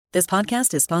This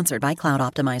podcast is sponsored by Cloud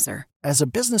Optimizer. As a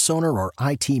business owner or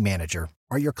IT manager,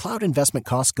 are your cloud investment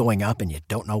costs going up and you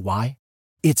don't know why?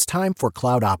 It's time for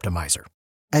Cloud Optimizer.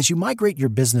 As you migrate your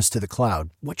business to the cloud,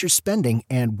 what you're spending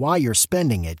and why you're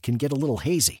spending it can get a little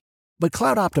hazy. But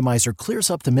Cloud Optimizer clears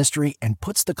up the mystery and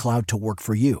puts the cloud to work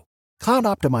for you. Cloud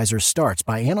Optimizer starts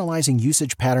by analyzing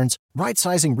usage patterns,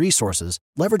 right-sizing resources,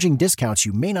 leveraging discounts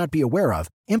you may not be aware of,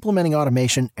 implementing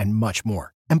automation, and much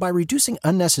more. And by reducing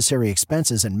unnecessary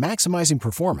expenses and maximizing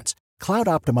performance, Cloud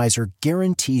Optimizer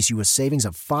guarantees you a savings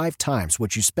of 5 times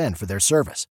what you spend for their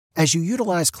service. As you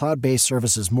utilize cloud-based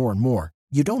services more and more,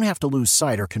 you don't have to lose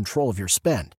sight or control of your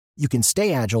spend. You can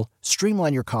stay agile,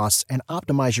 streamline your costs, and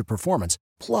optimize your performance,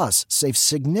 plus save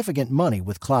significant money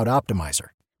with Cloud Optimizer.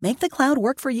 Make the cloud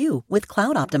work for you with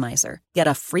Cloud Optimizer. Get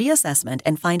a free assessment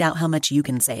and find out how much you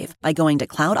can save by going to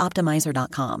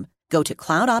cloudoptimizer.com. Go to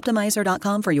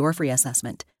cloudoptimizer.com for your free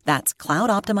assessment. That's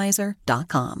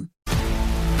cloudoptimizer.com.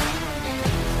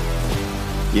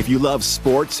 If you love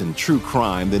sports and true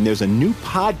crime, then there's a new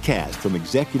podcast from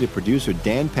executive producer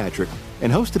Dan Patrick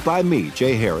and hosted by me,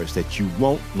 Jay Harris, that you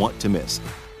won't want to miss.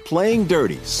 Playing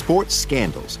Dirty: Sports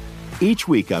Scandals. Each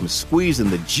week, I'm squeezing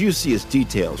the juiciest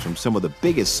details from some of the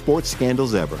biggest sports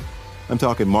scandals ever. I'm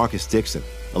talking Marcus Dixon,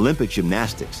 Olympic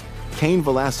gymnastics, Cain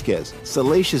Velasquez,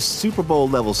 salacious Super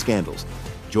Bowl-level scandals.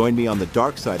 Join me on the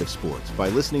dark side of sports by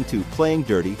listening to Playing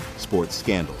Dirty: Sports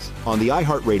Scandals on the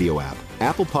iHeartRadio app,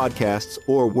 Apple Podcasts,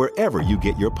 or wherever you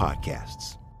get your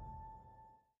podcasts.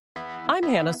 I'm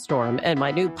Hannah Storm, and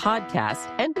my new podcast,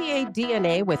 NBA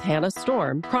DNA with Hannah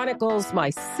Storm, chronicles my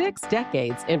 6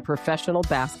 decades in professional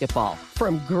basketball.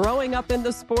 From growing up in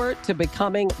the sport to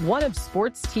becoming one of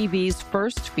sports TV's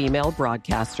first female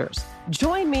broadcasters.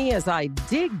 Join me as I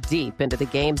dig deep into the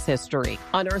game's history,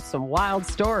 unearth some wild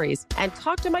stories, and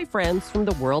talk to my friends from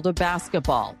the world of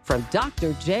basketball, from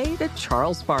Dr. J to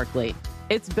Charles Barkley.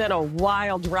 It's been a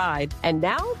wild ride, and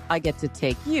now I get to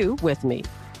take you with me.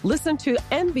 Listen to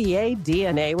NBA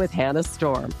DNA with Hannah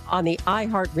Storm on the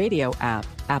iHeartRadio app,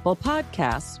 Apple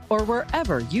Podcasts, or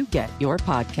wherever you get your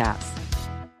podcasts.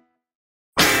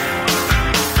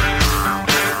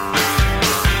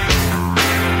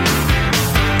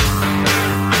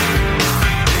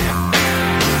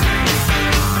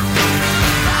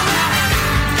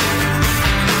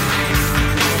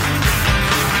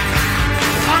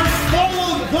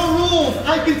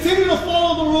 I continue to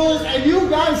follow the rules, and you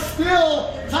guys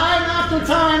still, time after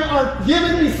time, are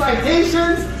giving me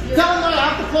citations, telling me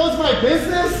I have to close my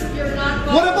business.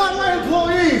 What about my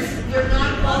employees? You're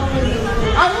not following the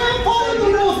rules. I am following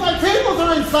the rules. My tables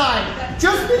are inside.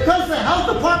 Just because the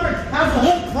health department has a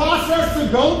whole process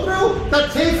to go through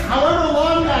that takes however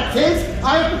long that takes,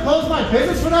 I have to close my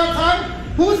business for that time?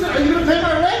 Are you going to pay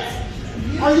my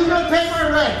rent? Are you going to pay my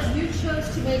rent? You chose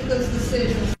to make those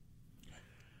decisions.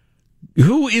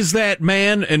 Who is that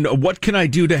man, and what can I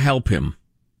do to help him?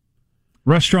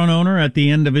 Restaurant owner at the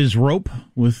end of his rope,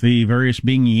 with the various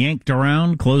being yanked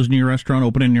around, closing your restaurant,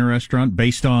 opening your restaurant,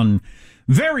 based on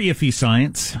very iffy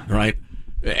science. Right.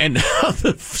 And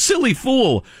the silly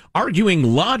fool arguing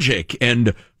logic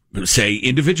and, say,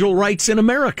 individual rights in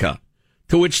America,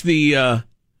 to which the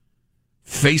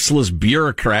faceless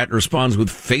bureaucrat responds with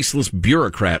faceless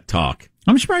bureaucrat talk.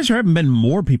 I'm surprised there haven't been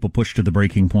more people pushed to the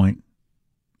breaking point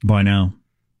by now.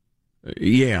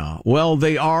 Yeah, well,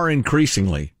 they are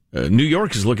increasingly. New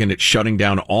York is looking at shutting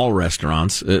down all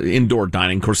restaurants, indoor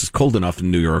dining. Of course, it's cold enough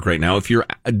in New York right now. If you're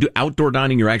outdoor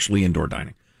dining, you're actually indoor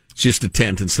dining. It's just a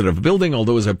tent instead of a building,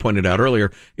 although, as I pointed out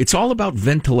earlier, it's all about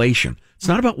ventilation. It's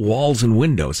not about walls and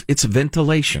windows. It's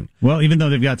ventilation. Well, even though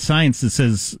they've got science that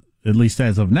says, at least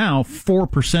as of now,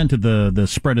 4% of the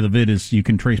spread of the vid is you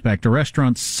can trace back to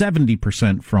restaurants,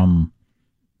 70% from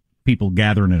people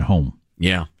gathering at home.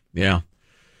 Yeah.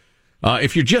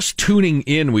 If you're just tuning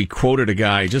in, we quoted a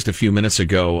guy just a few minutes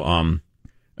ago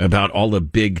about all the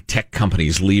big tech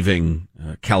companies leaving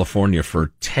California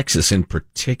for Texas in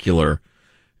particular.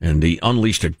 And he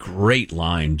unleashed a great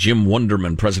line. Jim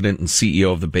Wunderman, president and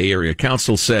CEO of the Bay Area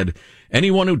Council, said,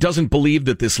 "Anyone who doesn't believe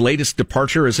that this latest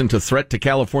departure isn't a threat to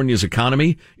California's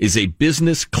economy is a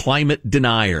business climate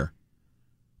denier."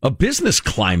 A business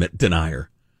climate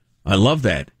denier. I love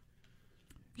that.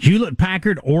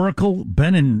 Hewlett-Packard, Oracle,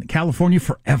 been in California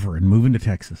forever and moving to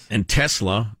Texas. And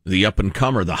Tesla, the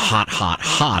up-and-comer, the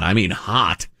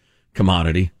hot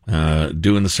commodity,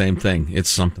 doing the same thing.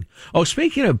 It's something. Oh,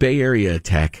 speaking of Bay Area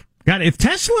tech. God, if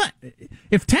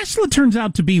Tesla turns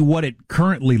out to be what it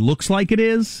currently looks like it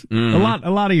is, a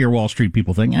lot of your Wall Street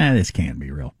people think, this can't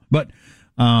be real. But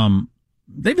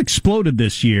they've exploded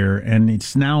this year, and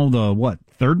it's now the,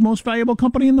 third most valuable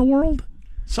company in the world?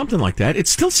 Something like that. It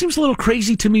still seems a little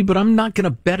crazy to me, but I'm not going to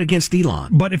bet against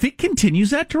Elon. But if it continues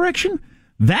that direction,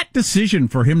 that decision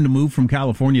for him to move from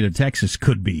California to Texas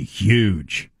could be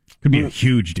huge. Could be a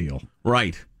huge deal.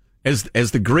 Right. As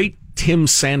the great Tim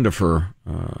Sandifer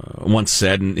once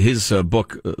said in his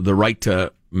book, The Right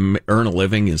to Earn a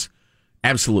Living, is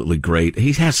absolutely great.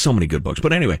 He has so many good books.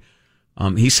 But anyway,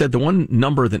 he said the one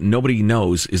number that nobody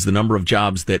knows is the number of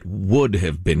jobs that would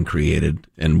have been created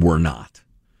and were not.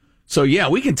 So, yeah,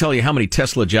 we can tell you how many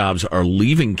Tesla jobs are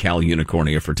leaving Cal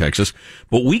Unicornia for Texas,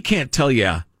 but we can't tell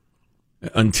you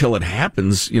until it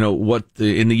happens, what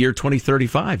in the year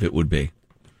 2035 it would be.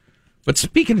 But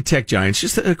speaking of tech giants,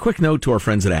 just a quick note to our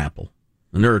friends at Apple.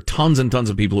 And there are tons and tons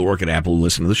of people who work at Apple who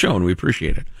listen to the show, and we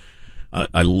appreciate it.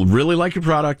 I really like your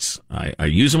products. I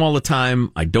use them all the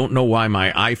time. I don't know why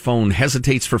my iPhone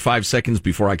hesitates for 5 seconds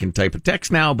before I can type a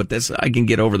text now, but I can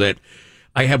get over that.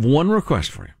 I have one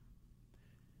request for you.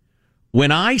 When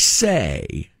I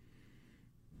say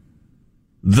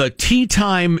the tea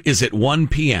time is at 1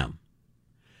 p.m.,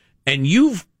 and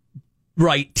you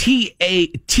write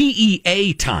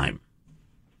TEA time,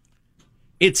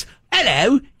 it's,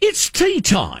 hello, it's tea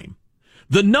time.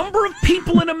 The number of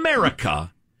people in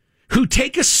America who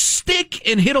take a stick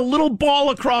and hit a little ball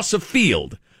across a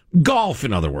field, golf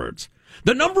in other words,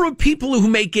 the number of people who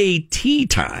make a tea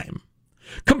time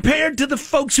compared to the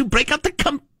folks who break out the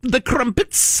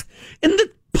crumpets and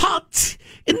the pot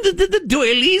and the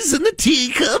doilies and the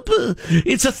teacup,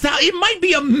 it might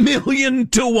be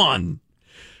 1,000,000 to 1.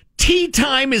 Tea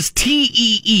time is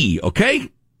TEE, okay?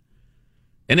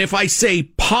 And if I say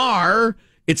par,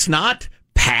 it's not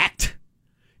pat.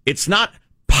 It's not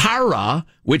para,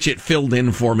 which it filled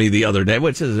in for me the other day,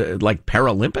 which is like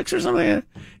Paralympics or something like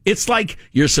that. It's like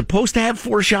you're supposed to have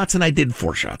 4 shots, and I did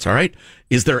 4 shots, all right?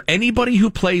 Is there anybody who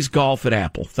plays golf at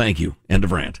Apple? Thank you. End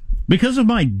of rant. Because of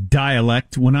my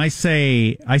dialect, when I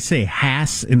say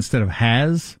has instead of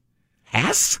has.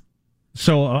 Has?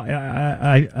 So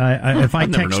if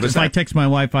I text my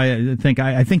wife, I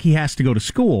think he has to go to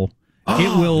school.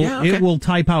 Oh, it will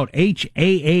type out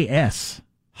HAAS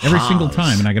every single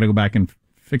time, and I got to go back and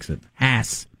fix it.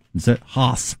 Has instead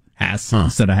of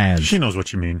has. She knows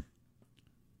what you mean.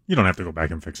 You don't have to go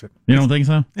back and fix it. You don't think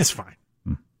so? It's fine.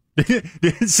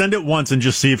 Send it once and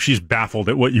just see if she's baffled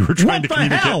at what you were trying to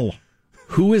communicate. Hell?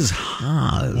 Who is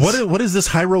Haas? What is this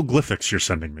hieroglyphics you're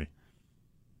sending me?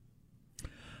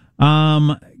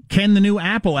 Can the new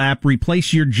Apple app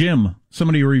replace your gym?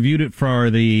 Somebody reviewed it for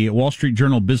the Wall Street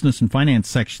Journal Business and Finance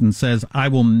section, says, I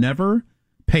will never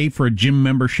pay for a gym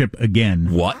membership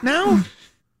again. What now?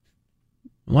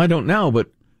 Well, I don't know,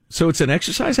 but so it's an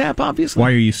exercise app, obviously?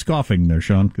 Why are you scoffing there,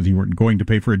 Sean? Because you weren't going to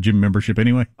pay for a gym membership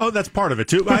anyway? Oh, that's part of it,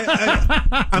 too.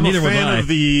 I'm a fan of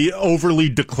the overly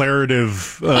declarative,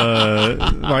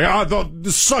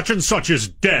 such and such is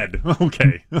dead.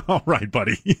 Okay. All right,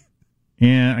 buddy.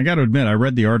 Yeah, I got to admit, I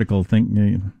read the article,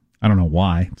 I don't know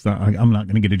why. I'm not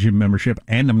going to get a gym membership,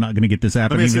 and I'm not going to get this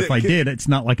app. And even if I did, it's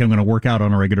not like I'm going to work out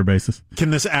on a regular basis. Can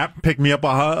this app pick me up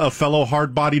a fellow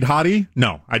hard-bodied hottie?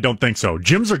 No, I don't think so.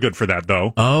 Gyms are good for that,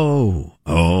 though.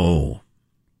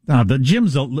 The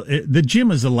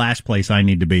gym is the last place I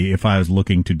need to be if I was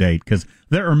looking to date, because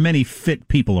there are many fit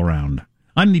people around.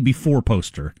 I'm the before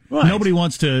poster. Right. Nobody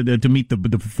wants to meet the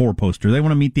before poster. They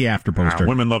want to meet the after poster.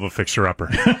 Women love a fixer-upper.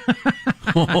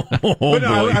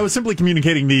 I was simply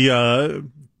communicating there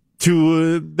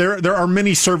are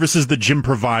many services the gym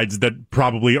provides that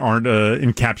probably aren't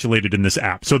encapsulated in this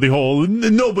app. So the whole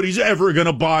nobody's ever going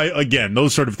to buy again,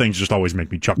 those sort of things just always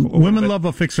make me chuckle. Women love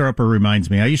a fixer-upper reminds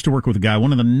me. I used to work with a guy,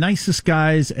 one of the nicest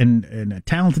guys and a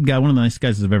talented guy, one of the nicest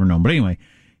guys I've ever known. But anyway,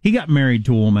 he got married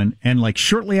to a woman, and like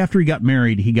shortly after he got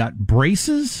married, he got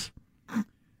braces,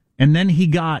 and then he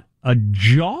got a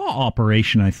jaw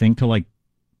operation, I think, to like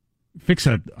fix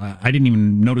I didn't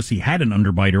even notice he had an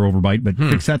underbite or overbite, but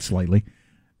fix that slightly.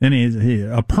 Then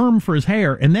a perm for his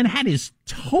hair, and then had his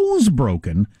toes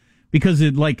broken because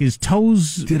his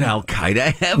toes did Al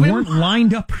Qaeda have him? Weren't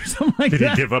lined up or something like that. Did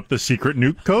he give up the secret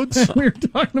nuke codes? We were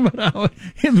talking about how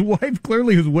his wife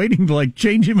clearly was waiting to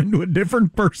change him into a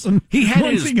different person. He had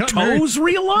his toes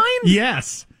realigned?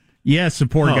 Yes. Yes, the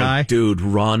poor guy. Dude,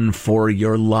 run for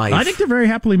your life. I think they're very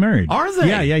happily married. Are they?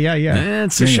 Yeah.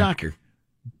 It's a shocker.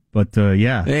 But,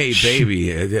 yeah. Hey, baby.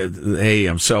 Hey,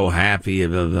 I'm so happy.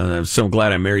 I'm so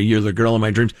glad I married you. You're the girl of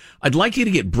my dreams. I'd like you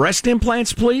to get breast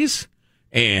implants, please,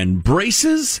 and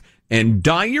braces, and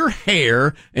dye your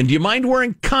hair. And do you mind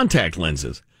wearing contact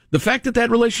lenses? The fact that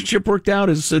relationship worked out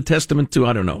is a testament to,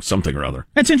 I don't know, something or other.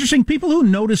 That's interesting. People who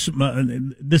notice,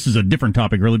 this is a different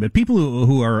topic really, but people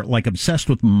who are like obsessed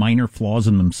with minor flaws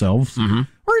in themselves,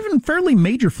 or even fairly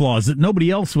major flaws that nobody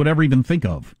else would ever even think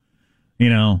of. You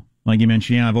know, like you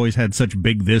mentioned, I've always had such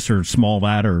big this or small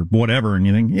that or whatever, and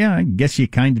you think, I guess you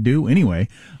kind of do anyway.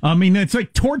 I mean, it's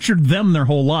like tortured them their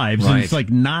whole lives, and it's like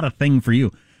not a thing for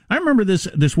you. I remember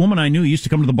this woman I knew used to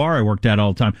come to the bar I worked at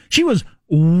all the time. She was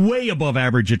way above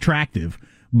average attractive,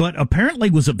 but apparently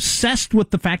was obsessed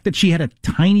with the fact that she had a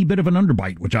tiny bit of an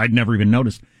underbite, which I'd never even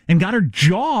noticed, and got her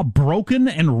jaw broken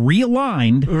and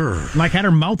realigned, like had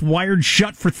her mouth wired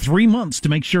shut for 3 months to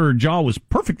make sure her jaw was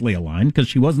perfectly aligned because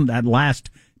she wasn't that last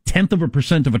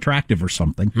 0.1% of attractive or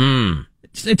something.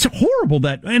 It's horrible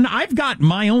that, and I've got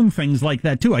my own things like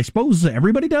that too. I suppose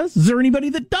everybody does. Is there anybody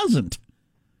that doesn't?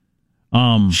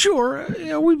 Sure,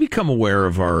 we become aware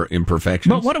of our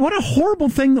imperfections. But what a horrible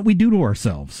thing that we do to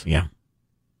ourselves. Yeah.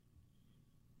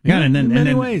 And then in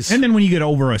many ways. And then when you get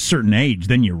over a certain age,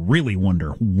 then you really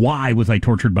wonder, why was I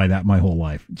tortured by that my whole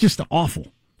life? Just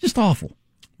awful. Just awful.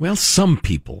 Well, some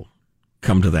people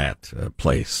come to that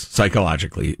place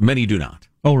psychologically. Many do not.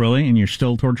 Oh, really? And you're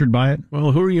still tortured by it?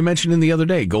 Well, who are you mentioning the other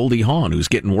day? Goldie Hawn, who's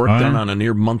getting work done on a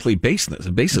near monthly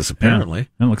basis apparently.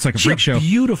 Yeah. It looks like a freak show. She's a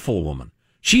beautiful woman.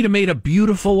 She'd have made a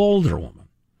beautiful older woman.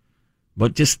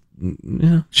 But just,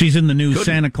 She's in the new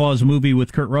Santa Claus movie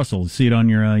with Kurt Russell. See it on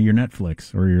your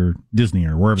Netflix or your Disney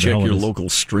or wherever the hell it is. Check your local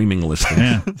streaming listing.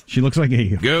 Yeah, she looks like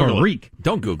a freak.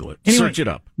 Don't Google it. Anyway, search it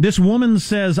up. This woman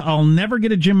says, I'll never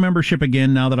get a gym membership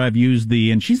again now that I've used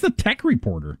and she's the tech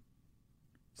reporter.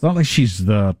 It's not like she's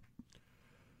the,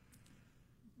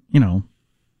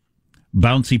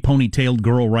 bouncy ponytailed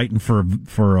girl writing for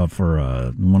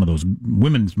one of those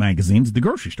women's magazines, the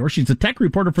grocery store. She's a tech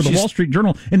reporter for the Wall Street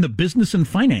Journal in the business and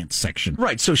finance section.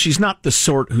 Right, so she's not the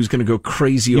sort who's going to go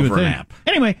crazy over an app.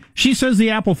 Anyway, she says the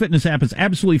Apple Fitness app is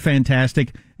absolutely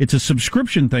fantastic. It's a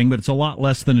subscription thing, but it's a lot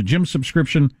less than a gym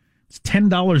subscription. It's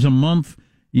 $10 a month.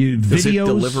 Does it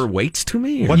deliver weights to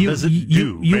me? What does it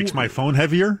do? Makes my phone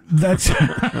heavier? That's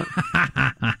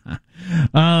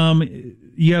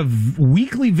you have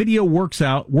weekly video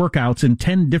workouts in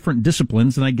 10 different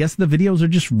disciplines, and I guess the videos are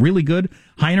just really good.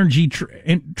 High energy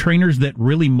trainers that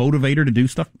really motivate her to do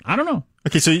stuff. I don't know.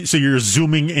 Okay, so you're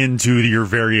zooming into your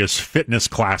various fitness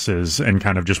classes and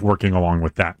kind of just working along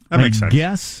with that. That makes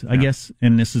sense. I guess,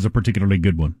 and this is a particularly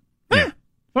good one. Yeah.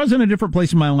 If I was in a different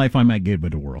place in my life, I might give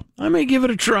it a whirl. I may give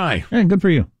it a try. Yeah, good for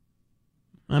you.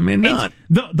 I may not.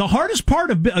 The hardest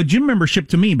part of a gym membership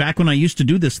to me, back when I used to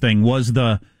do this thing, was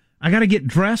I got to get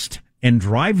dressed and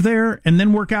drive there and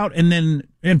then work out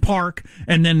and park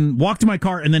and then walk to my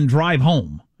car and then drive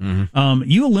home. Mm-hmm.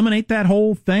 You eliminate that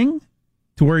whole thing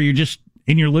to where you're just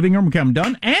in your living room, okay, I'm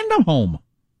done, and I'm home.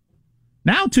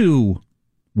 Now to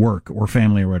work or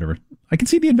family or whatever. I can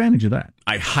see the advantage of that.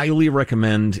 I highly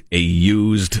recommend a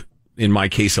used, in my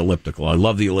case, elliptical. I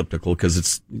love the elliptical because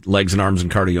it's legs and arms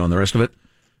and cardio and the rest of it.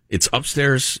 It's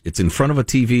upstairs. It's in front of a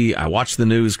TV. I watch the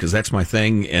news because that's my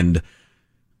thing. And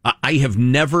I have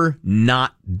never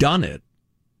not done it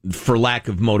for lack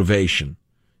of motivation.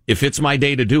 If it's my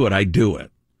day to do it, I do it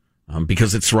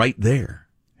because it's right there.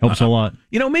 Helps a lot.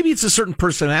 Maybe it's a certain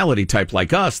personality type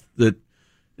like us that,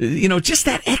 just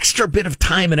that extra bit of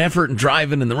time and effort and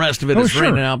driving and the rest of it is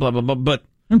raining out, blah, blah, blah. But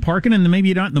and parking, and then maybe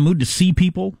you're not in the mood to see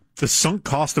people. The sunk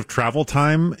cost of travel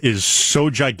time is so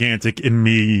gigantic in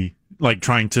me, like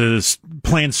trying to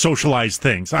plan socialized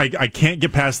things. I can't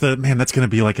get past that's going to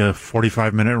be like a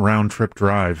 45-minute round trip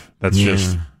drive. That's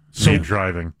just me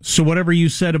driving. So whatever you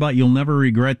said about you'll never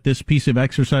regret this piece of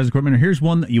exercise equipment, here's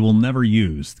one that you will never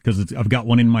use because I've got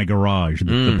one in my garage.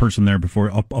 The person there before,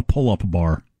 a pull-up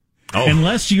bar. Oh.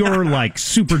 Unless you're like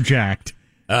super jacked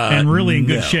and really in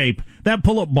good shape, that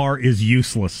pull-up bar is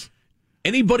useless.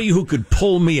 Anybody who could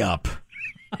pull me up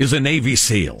is a Navy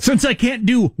SEAL. Since I can't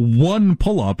do one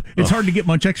pull-up, it's hard to get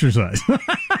much exercise.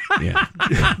 Yeah.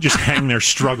 Just hang there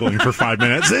struggling for 5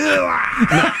 minutes.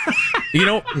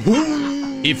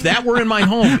 If that were in my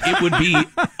home, it would be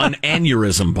an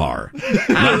aneurysm bar.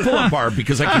 Not a pull-up bar,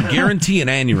 because I can guarantee an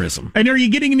aneurysm. And are you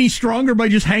getting any stronger by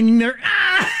just hanging there?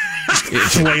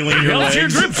 Flailing your legs. Your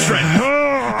grip strength.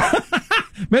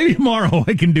 Maybe tomorrow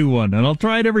I can do one, and I'll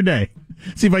try it every day.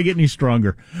 See if I get any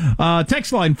stronger.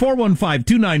 Text line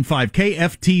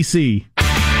 415-295-KFTC.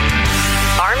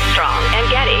 Armstrong and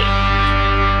Getty.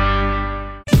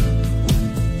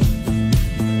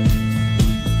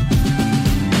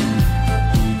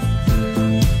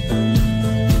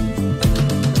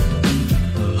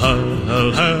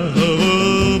 I'll have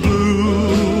a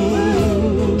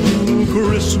blue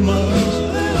Christmas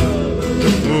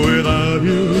without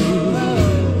you.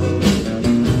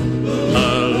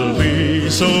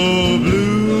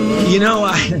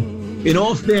 in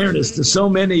all fairness to so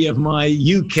many of my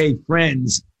UK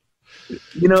friends,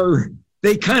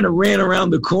 they kind of ran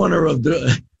around the corner of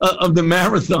the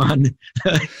marathon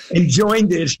and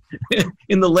joined it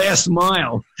in the last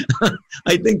mile.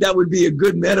 I think that would be a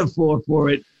good metaphor for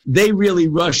it. They really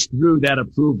rushed through that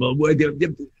approval.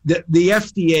 The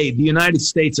FDA, the United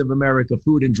States of America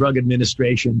Food and Drug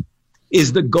Administration,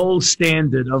 is the gold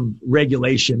standard of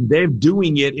regulation. They're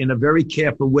doing it in a very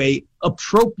careful way,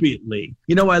 appropriately.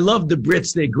 I love the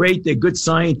Brits. They're great. They're good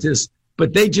scientists.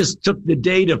 But they just took the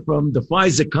data from the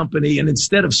Pfizer company, and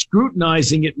instead of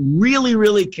scrutinizing it really,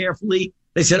 really carefully,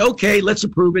 they said, okay, let's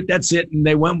approve it. That's it. And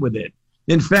they went with it.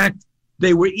 In fact,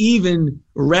 they were even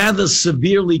rather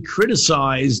severely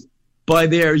criticized by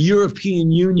their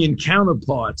European Union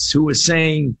counterparts who were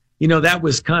saying, that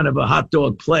was kind of a hot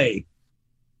dog play.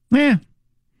 Yeah,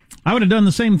 I would have done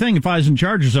the same thing if I was in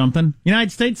charge of something.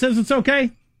 United States says it's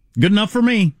okay. Good enough for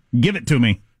me. Give it to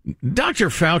me. Dr.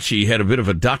 Fauci had a bit of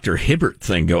a Dr. Hibbert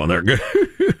thing going there.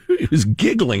 He was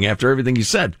giggling after everything he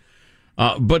said.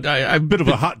 But a bit of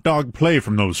a hot dog play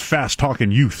from those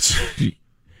fast-talking youths.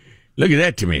 Look at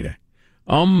that tomato.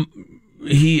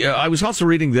 I was also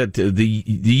reading that the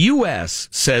U.S.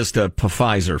 says to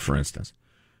Pfizer, for instance,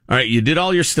 all right, you did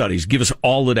all your studies. Give us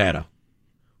all the data.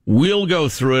 We'll go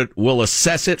through it. We'll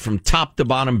assess it from top to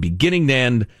bottom, beginning to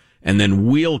end, and then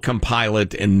we'll compile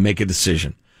it and make a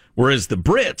decision. Whereas the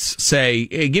Brits say,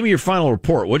 hey, give me your final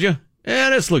report, would you?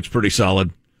 This looks pretty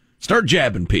solid. Start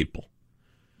jabbing people.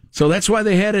 So that's why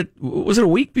they had it, was it a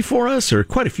week before us or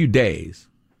quite a few days?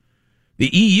 The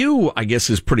EU, I guess,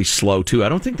 is pretty slow, too. I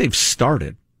don't think they've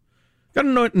started. Got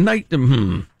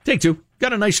take two.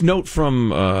 Got a nice note from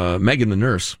Megan the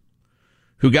nurse,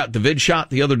 who got the vid shot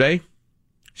the other day.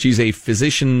 She's a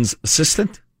physician's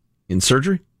assistant in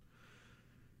surgery.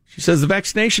 She says the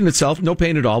vaccination itself, no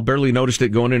pain at all, barely noticed it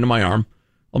going into my arm.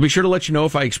 I'll be sure to let you know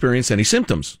if I experience any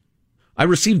symptoms. I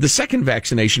received the second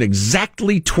vaccination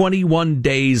exactly 21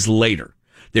 days later.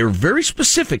 They were very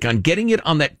specific on getting it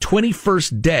on that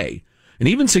 21st day and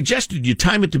even suggested you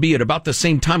time it to be at about the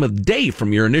same time of day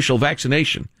from your initial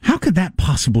vaccination. How could that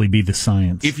possibly be the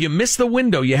science? If you miss the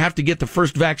window, you have to get the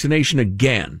first vaccination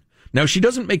again. Now, she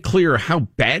doesn't make clear how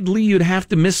badly you'd have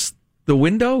to miss the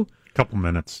window. Couple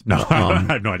minutes. No, I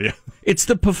have no idea. It's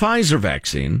the Pfizer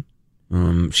vaccine,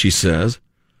 she says.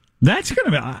 That's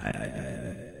going to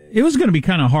be... it was going to be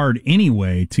kind of hard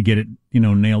anyway to get it,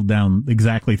 nailed down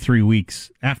exactly 3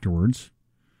 weeks afterwards.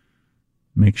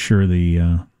 Make sure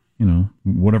the,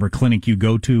 whatever clinic you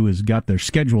go to has got their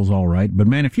schedules all right. But,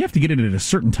 man, if you have to get it at a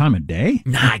certain time of day...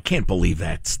 Nah, I can't believe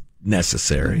that's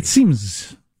necessary. It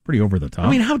seems... pretty over the top. I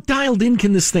mean, how dialed in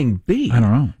can this thing be? I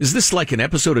don't know. Is this like an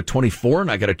episode of 24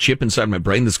 and I got a chip inside my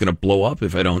brain that's going to blow up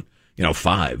if I don't,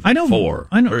 5, 4,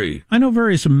 3? I know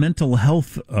various mental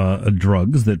health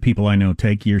drugs that people I know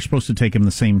take. You're supposed to take them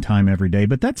the same time every day,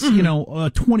 but that's, a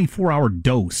 24-hour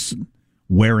dose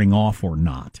wearing off or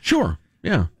not. Sure,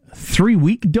 yeah.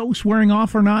 3-week dose wearing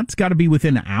off or not? It's got to be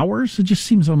within hours? It just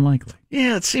seems unlikely.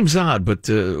 Yeah, it seems odd, but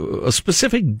a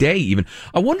specific day even.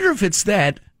 I wonder if it's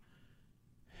that...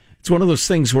 It's one of those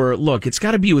things where, look, it's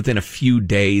got to be within a few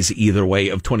days either way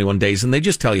of 21 days. And they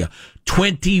just tell you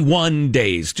 21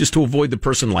 days just to avoid the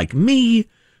person like me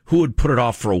who would put it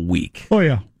off for a week. Oh,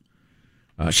 yeah.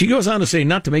 She goes on to say,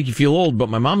 not to make you feel old, but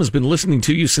my mom has been listening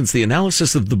to you since the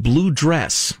analysis of the blue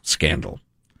dress scandal.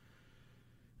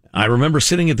 I remember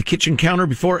sitting at the kitchen counter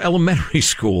before elementary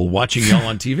school watching y'all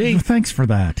on TV. Thanks for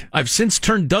that. I've since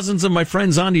turned dozens of my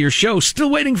friends onto your show, still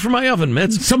waiting for my oven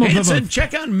mitts. Some of them said,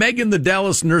 check on Megan the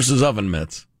Dallas nurse's oven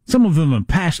mitts. Some of them have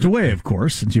passed away, of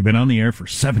course, since you've been on the air for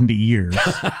 70 years.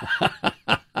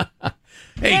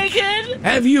 Hey, Megan?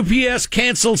 Have UPS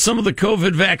canceled some of the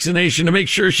COVID vaccination to make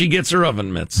sure she gets her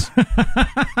oven mitts.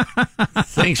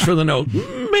 Thanks for the note,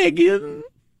 Megan.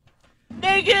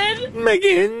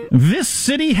 Megan. This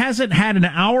city hasn't had an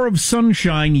hour of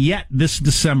sunshine yet this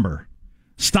December.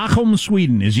 Stockholm,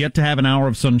 Sweden is yet to have an hour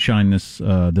of sunshine this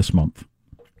month.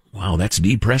 Wow, that's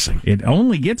depressing. It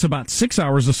only gets about 6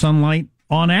 hours of sunlight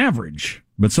on average,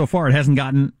 but so far it hasn't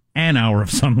gotten an hour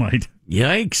of sunlight.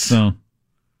 Yikes. So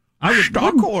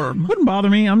Stockholm. Wouldn't bother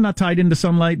me. I'm not tied into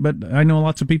sunlight, but I know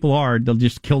lots of people are. They'll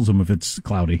just kills them if it's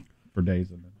cloudy for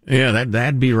days. Yeah,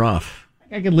 that'd be rough.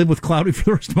 I could live with cloudy for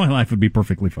the rest of my life. It'd be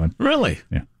perfectly fine. Really?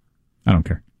 Yeah. I don't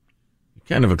care.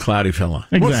 Kind of a cloudy fella.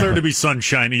 Exactly. What's there to be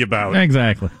sunshiny about?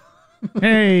 Exactly.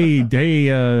 Hey,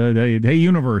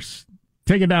 universe,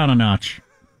 take it down a notch.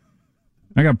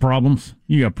 I got problems.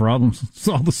 You got problems. It's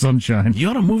all the sunshine. You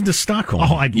ought to move to Stockholm.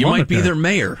 Oh, you might be their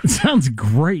mayor. It sounds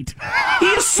great. He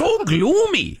is so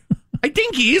gloomy. I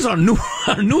think he is our new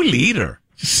leader.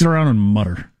 Just sit around and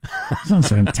mutter. Sounds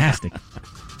fantastic.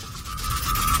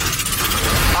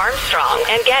 Armstrong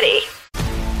and Getty.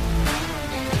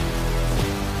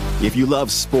 If you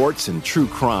love sports and true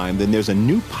crime, then there's a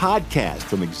new podcast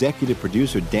from executive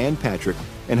producer Dan Patrick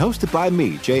and hosted by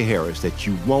me, Jay Harris, that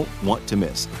you won't want to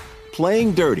miss.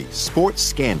 Playing Dirty: Sports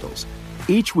Scandals.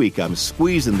 Each week, I'm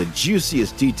squeezing the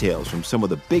juiciest details from some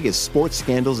of the biggest sports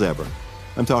scandals ever.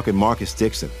 I'm talking Marcus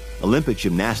Dixon, Olympic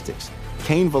gymnastics,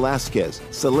 Cain Velasquez,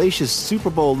 salacious Super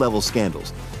Bowl-level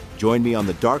scandals. Join me on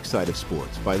the dark side of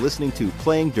sports by listening to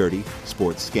Playing Dirty: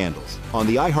 Sports Scandals on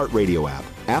the iHeartRadio app,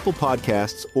 Apple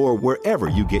Podcasts, or wherever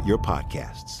you get your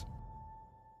podcasts.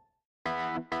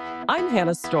 I'm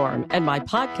Hannah Storm, and my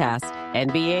podcast,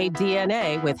 NBA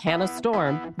DNA with Hannah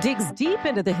Storm, digs deep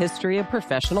into the history of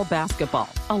professional basketball,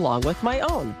 along with my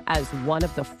own, as one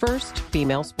of the first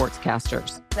female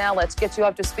sportscasters. Now let's get you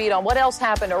up to speed on what else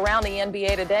happened around the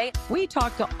NBA today. We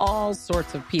talk to all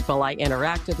sorts of people I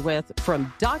interacted with,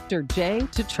 from Dr. J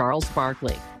to Charles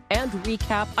Barkley, and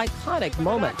recap iconic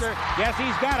moments. Yes,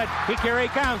 he's got it. Here he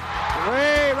comes.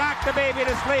 Way rock the baby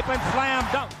to sleep and slam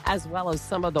dunk. As well as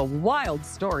some of the wild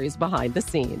stories behind the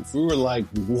scenes. We were like,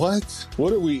 what?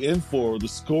 What are we in for? The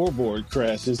scoreboard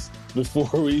crashes before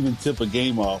we even tip a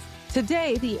game off.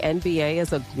 Today, the NBA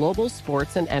is a global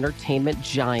sports and entertainment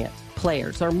giant.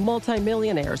 Players are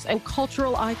multimillionaires and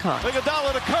cultural icons.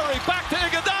 Iguodala to Curry, back to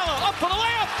Iguodala, up for the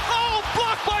layup. Oh,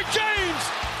 blocked by James.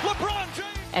 LeBron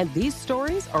James. And these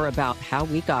stories are about how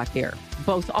we got here,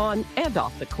 both on and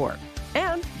off the court.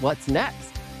 And what's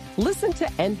next? Listen to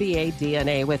NBA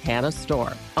DNA with Hannah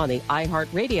Storm on the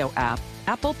iHeartRadio app,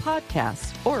 Apple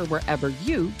Podcasts, or wherever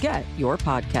you get your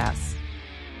podcasts.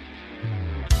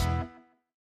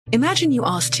 Imagine you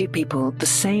ask two people the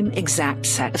same exact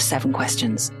set of 7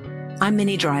 questions. I'm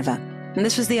Minnie Driver, and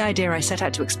this was the idea I set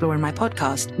out to explore in my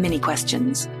podcast, Mini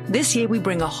Questions. This year, we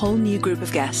bring a whole new group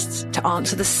of guests to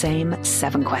answer the same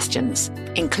 7 questions,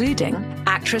 including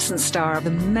actress and star of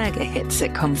the mega hit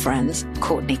sitcom Friends,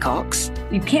 Courtney Cox.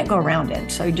 You can't go around it,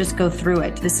 so you just go through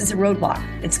it. This is a roadblock.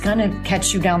 It's going to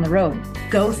catch you down the road.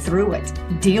 Go through it.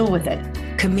 Deal with it.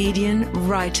 Comedian,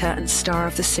 writer, and star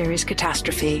of the series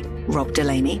Catastrophe, Rob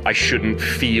Delaney. I shouldn't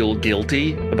feel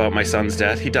guilty about my son's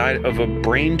death. He died of a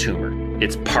brain tumor.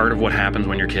 It's part of what happens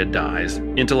when your kid dies.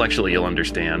 Intellectually, you'll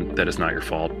understand that it's not your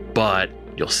fault, but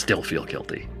you'll still feel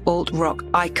guilty. Alt-rock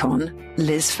icon,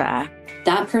 Liz Phair.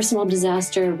 That personal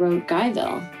disaster wrote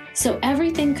Guyville. So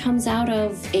everything comes out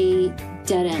of a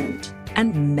dead end.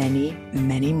 And many,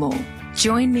 many more.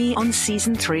 Join me on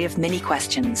Season 3 of Mini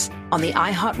Questions on the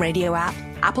iHeartRadio app,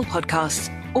 Apple Podcasts,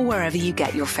 or wherever you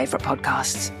get your favorite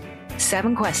podcasts.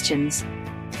 7 questions,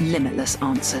 limitless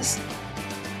answers.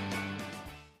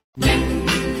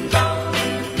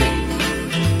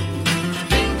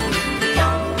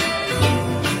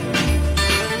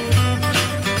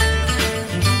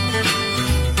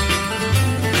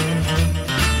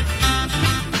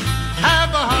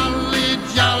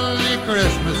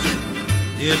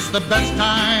 It's the best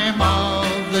time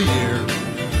of the year.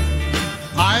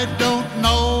 I don't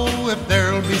know if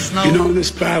there'll be snow. You know, in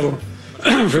this battle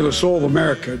for the soul of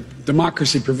America,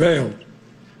 democracy prevailed.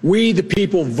 We, the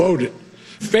people, voted.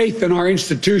 Faith in our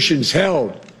institutions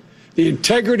held. The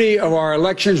integrity of our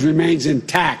elections remains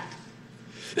intact.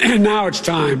 And now it's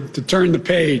time to turn the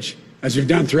page, as we've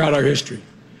done throughout our history.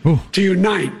 Ooh. To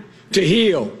unite, to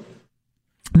heal.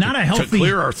 Not a healthy, to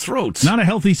clear our throats. Not a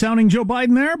healthy sounding Joe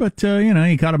Biden there, but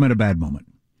he caught him at a bad moment.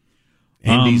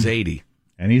 And he's 80.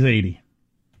 And he's 80.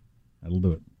 That'll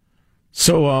do it.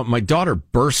 So my daughter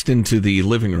burst into the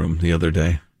living room the other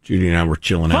day. Judy and I were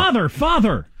chilling out.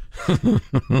 Father!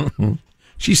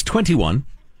 She's 21.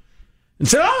 And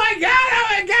said, oh my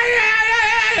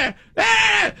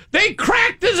God, they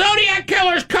cracked the Zodiac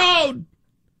Killer's code.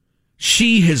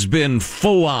 She has been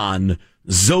full on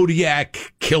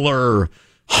Zodiac Killer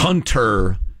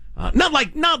hunter, not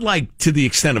like to the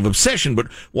extent of obsession, but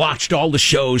watched all the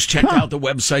shows, checked out the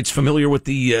websites, familiar with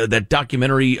the that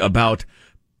documentary about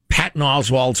Patton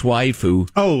Oswalt's wife, who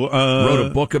wrote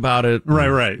a book about it.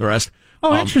 Right. The rest.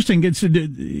 Oh, interesting.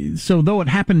 So though it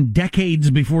happened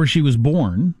decades before she was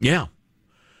born. Yeah.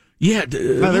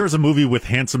 There was a movie with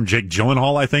handsome Jake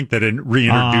Gyllenhaal, I think, that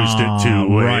reintroduced it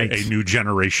to a new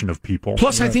generation of people.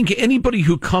 Plus, I think anybody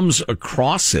who comes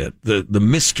across it, the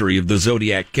mystery of the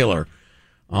Zodiac Killer,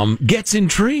 gets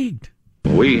intrigued.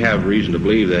 We have reason to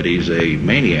believe that he's a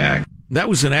maniac. That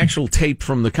was an actual tape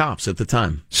from the cops at the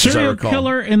time. Serial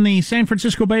killer in the San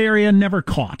Francisco Bay Area never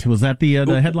caught. Was that the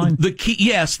headline? The key,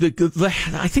 yes.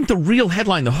 I think the real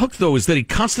headline, the hook, though, is that he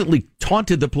constantly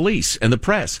taunted the police and the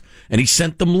press, and he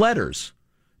sent them letters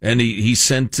And he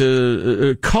sent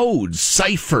codes,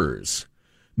 ciphers,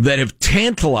 that have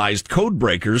tantalized code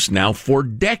breakers now for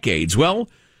decades. Well,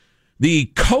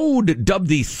 the code, dubbed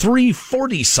the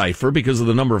 340 cipher because of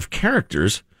the number of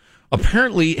characters,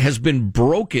 apparently has been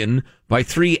broken by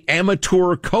 3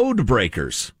 amateur code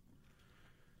breakers.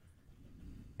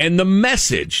 And the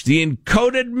message, the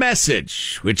encoded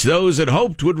message, which those had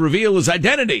hoped would reveal his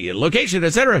identity and location,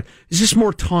 etc., is just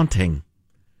more taunting.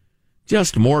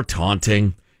 Just more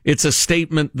taunting. It's a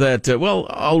statement that,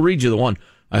 I'll read you the one.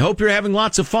 I hope you're having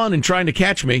lots of fun in trying to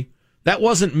catch me. That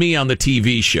wasn't me on the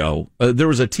TV show. There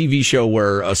was a TV show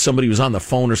where somebody was on the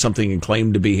phone or something and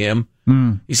claimed to be him.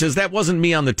 He says, that wasn't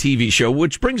me on the TV show,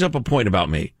 which brings up a point about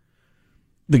me.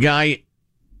 The guy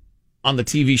on the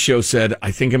TV show said,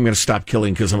 I think I'm going to stop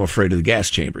killing because I'm afraid of the gas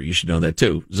chamber. You should know that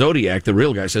too. Zodiac, the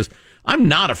real guy, says, I'm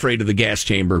not afraid of the gas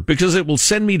chamber because it will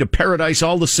send me to paradise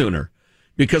all the sooner.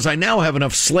 Because I now have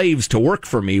enough slaves to work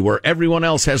for me where everyone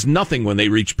else has nothing when they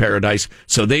reach paradise,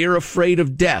 so they are afraid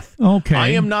of death. Okay. I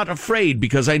am not afraid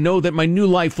because I know that my new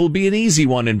life will be an easy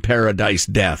one in paradise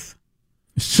death.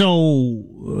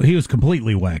 So he was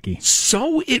completely wacky.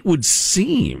 So it would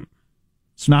seem.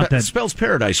 It's not that spells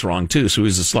paradise wrong too, so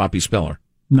he's a sloppy speller.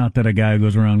 Not that a guy who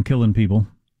goes around killing people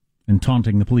and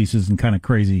taunting the police isn't kind of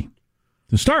crazy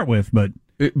to start with, but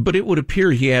it would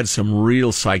appear he had some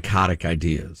real psychotic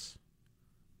ideas.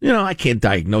 I can't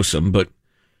diagnose him, but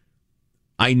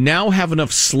I now have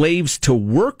enough slaves to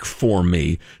work for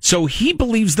me. So he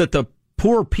believes that the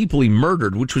poor people he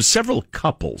murdered, which was several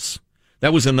couples,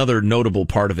 that was another notable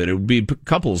part of it. It would be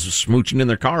couples smooching in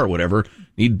their car or whatever.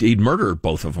 He'd murder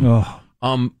both of them.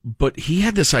 Oh. But he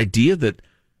had this idea that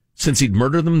since he'd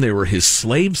murdered them, they were his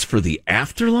slaves for the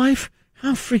afterlife.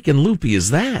 How freaking loopy is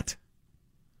that?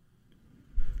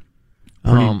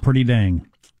 Pretty dang.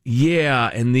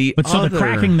 Yeah, and the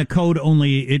cracking the code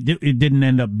only it didn't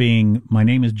end up being my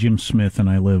name is Jim Smith and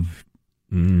I live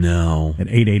at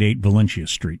 888 Valencia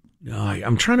Street.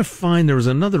 I'm trying to find there was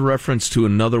another reference to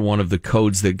another one of the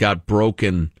codes that got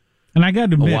broken and I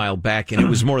got to admit, a while back, and it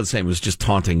was more the same. It was just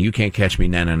taunting. You can't catch me,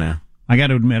 no. I got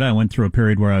to admit, I went through a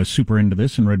period where I was super into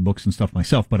this and read books and stuff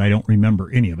myself, but I don't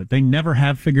remember any of it. They never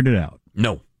have figured it out.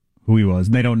 No. Who he was.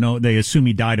 They don't know. They assume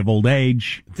he died of old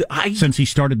age since he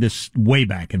started this way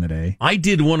back in the day. I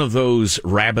did one of those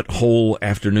rabbit hole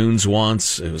afternoons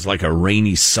once. It was like a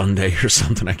rainy Sunday or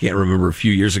something. I can't remember, a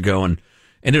few years ago, and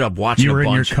ended up watching a bunch. You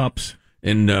were in your cups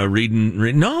and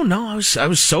reading. No, I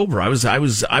was sober. I was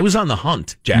on the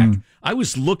hunt, Jack. I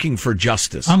was looking for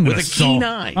justice with a keen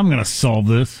eye. I'm going to solve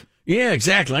this. Yeah,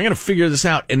 exactly. I'm going to figure this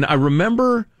out. And I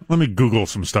remember. Let me Google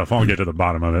some stuff. I'll get to the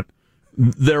bottom of it.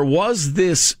 There was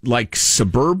this like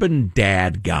suburban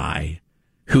dad guy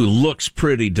who looks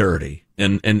pretty dirty,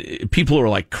 and people are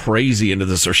like crazy into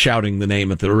this or shouting the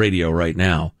name at the radio right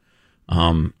now.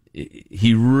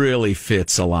 He really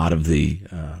fits a lot of the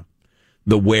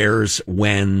where's,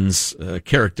 when's,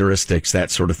 characteristics,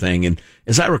 that sort of thing. And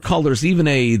as I recall, there's even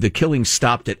the killing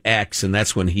stopped at X, and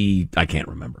that's when I can't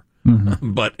remember.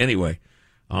 Mm-hmm. But anyway,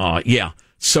 yeah.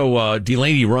 So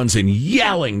Delaney runs in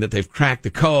yelling that they've cracked the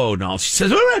code, and all she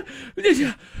says, I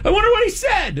wonder what he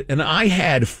said. And I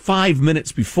had 5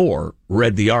 minutes before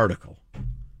read the article.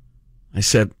 I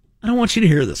said, I don't want you to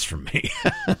hear this from me.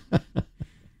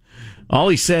 All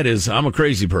he said is, I'm a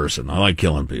crazy person. I like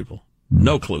killing people.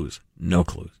 No clues.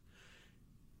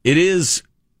 It is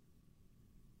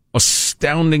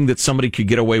astounding that somebody could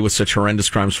get away with such horrendous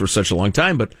crimes for such a long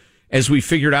time, but as we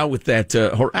figured out with that,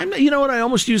 you know what? I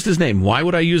almost used his name. Why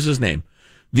would I use his name?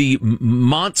 The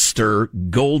monster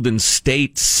Golden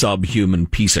State subhuman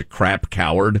piece of crap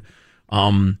coward.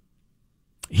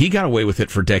 He got away with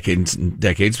it for decades and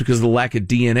decades because of the lack of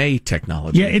DNA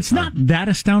technology. Yeah, it's not that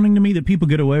astounding to me that people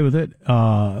get away with it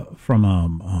from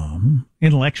an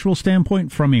intellectual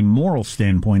standpoint. From a moral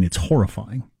standpoint, it's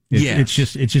horrifying. It's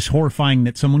just horrifying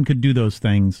that someone could do those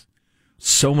things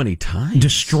so many times,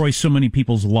 destroy so many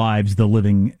people's lives, the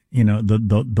living,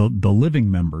 the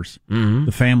living members,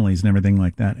 the families and everything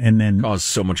like that, and then cause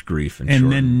so much grief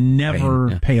and then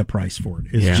never pay a price for it.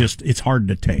 It's hard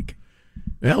to take.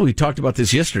 Well, we talked about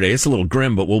this yesterday. It's a little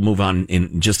grim, but we'll move on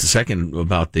in just a second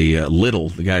about the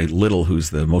guy Little,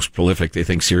 who's the most prolific, they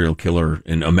think, serial killer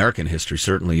in American history,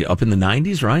 certainly up in the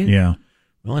 90s, right? Yeah.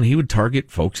 Well, and he would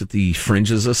target folks at the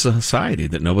fringes of society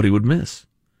that nobody would miss.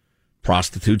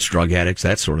 Prostitutes, drug addicts,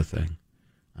 that sort of thing.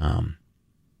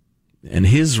 And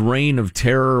his reign of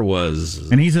terror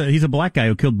was... And he's a black guy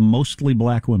who killed mostly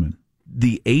black women.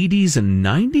 The 80s and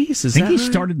 90s? I think he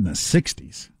started in the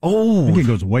 60s. Oh. I think it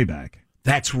goes way back.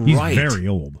 That's He's right. very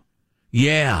old.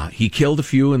 Yeah, he killed a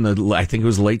few in I think it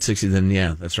was the late 60s. Then,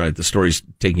 yeah, that's right. The story's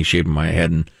taking shape in my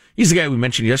head. And he's the guy we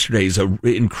mentioned yesterday. He's an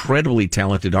incredibly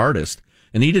talented artist.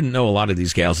 And he didn't know a lot of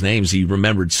these gals' names. He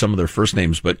remembered some of their first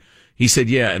names, but he said,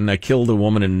 yeah, and I killed a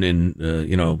woman in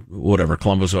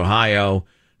Columbus, Ohio.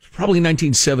 Probably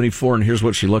 1974, and here's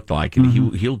what she looked like.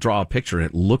 And he'll draw a picture, and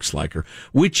it looks like her,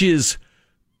 which is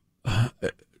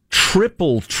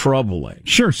triple troubling.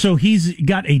 Sure, so he's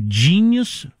got a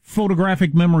genius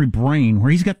photographic memory brain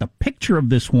where he's got the picture of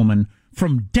this woman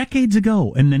from decades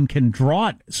ago and then can draw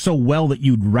it so well that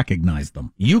you'd recognize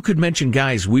them. You could mention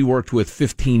guys we worked with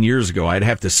 15 years ago. I'd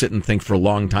have to sit and think for a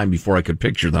long time before I could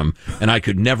picture them, and I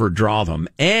could never draw them.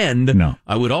 And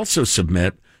I would also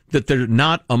submit that they're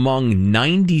not among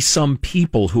 90-some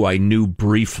people who I knew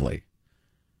briefly.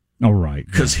 Oh, right.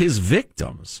 Because his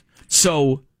victims.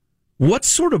 So what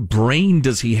sort of brain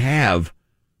does he have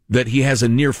that he has a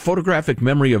near photographic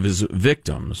memory of his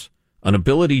victims, an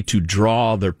ability to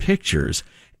draw their pictures,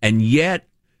 and yet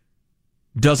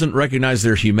doesn't recognize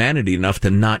their humanity enough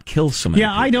to not kill so many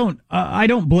people? I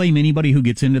don't blame anybody who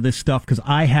gets into this stuff, because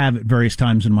I have at various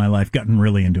times in my life gotten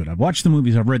really into it. I've watched the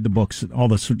movies, I've read the books, all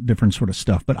this different sort of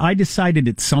stuff. But I decided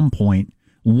at some point,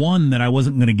 one, that I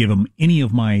wasn't going to give them any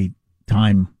of my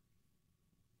time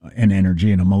and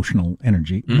energy and emotional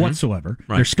energy whatsoever.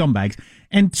 Right. They're scumbags.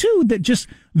 And two, that just,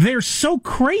 they're so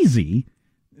crazy.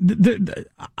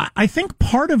 I think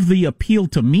part of the appeal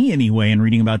to me anyway in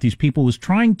reading about these people was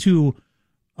trying to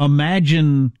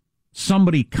imagine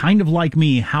somebody kind of like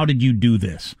me. How did you do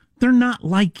this? They're not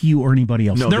like you or anybody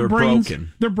else. No, they're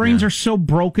broken. Their brains are so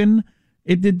broken.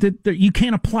 You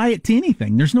can't apply it to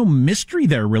anything. There's no mystery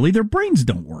there, really. Their brains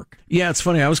don't work. Yeah, it's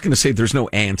funny. I was going to say there's no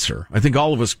answer. I think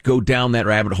all of us go down that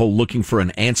rabbit hole looking for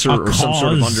an answer or some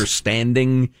sort of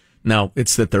understanding. No,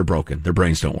 it's that they're broken. Their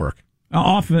brains don't work.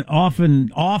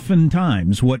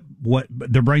 Oftentimes, what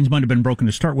their brains might have been broken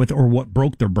to start with, or what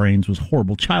broke their brains was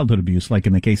horrible childhood abuse, like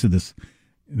in the case of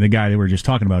the guy that we were just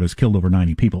talking about who's killed over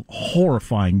 90 people.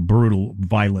 Horrifying, brutal,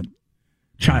 violent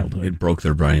childhood. It broke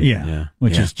their brain. Yeah.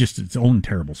 Which is just its own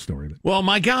terrible story. Well,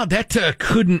 my God, that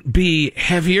couldn't be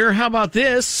heavier. How about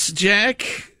this,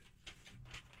 Jack?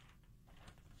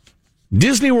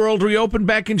 Disney World reopened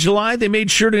back in July. They made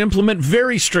sure to implement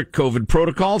very strict COVID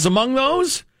protocols. Among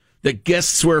those, that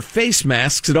guests wear face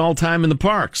masks at all time in the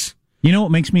parks. You know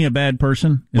what makes me a bad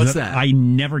person? What's that? I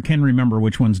never can remember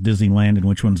which one's Disneyland and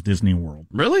which one's Disney World.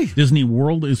 Really? Disney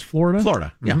World is Florida?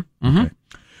 Florida, yeah. Mm-hmm. Okay.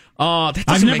 That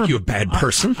doesn't make you a bad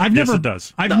person. Yes, it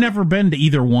does. I've never been to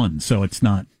either one, so it's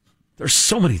not. There's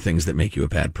so many things that make you a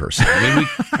bad person. I mean,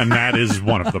 and that is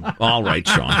one of them. All right,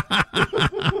 Sean.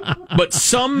 But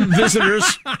some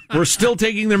visitors were still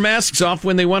taking their masks off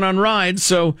when they went on rides,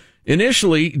 so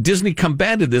initially, Disney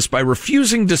combated this by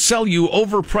refusing to sell you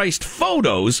overpriced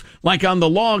photos, like on the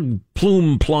log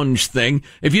plume plunge thing.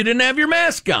 If you didn't have your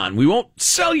mask on, we won't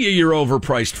sell you your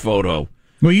overpriced photo.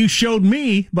 Well, you showed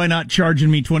me by not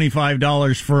charging me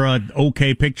 $25 for an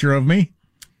okay picture of me.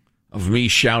 Of me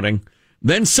shouting.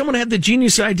 Then someone had the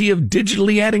genius idea of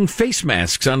digitally adding face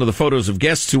masks onto the photos of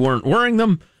guests who weren't wearing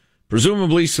them,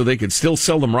 presumably so they could still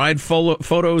sell them ride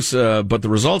photos, but the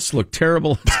results look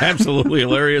terrible. It's absolutely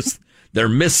hilarious. They're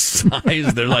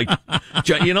missized. They're like,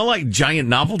 like giant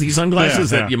novelty sunglasses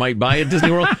that you might buy at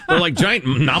Disney World. They're like giant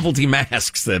novelty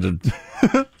masks that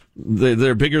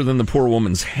they're bigger than the poor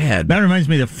woman's head. That reminds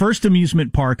me, the first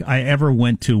amusement park I ever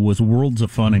went to was Worlds of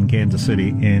Fun in Kansas City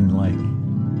in like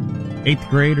 8th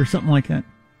grade or something like that.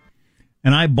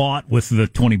 And I bought, with the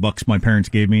 $20 my parents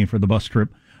gave me for the bus trip,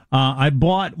 I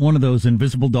bought one of those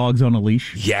invisible dogs on a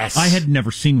leash. Yes. I had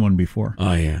never seen one before.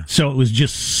 Oh, yeah. So it was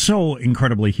just so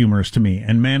incredibly humorous to me.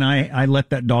 And, man, I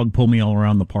let that dog pull me all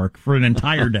around the park for an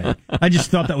entire day. I just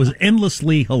thought that was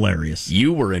endlessly hilarious.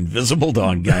 You were invisible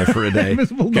dog guy for a day.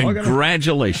 Invisible dog.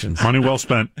 Congratulations. Money well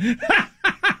spent.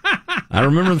 I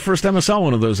remember the first time I saw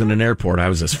one of those in an airport. I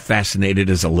was as fascinated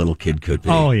as a little kid could be.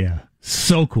 Oh, yeah.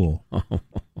 So cool.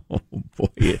 Oh, boy.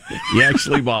 You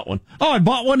actually bought one. Oh, I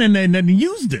bought one and then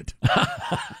used it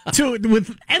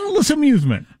with endless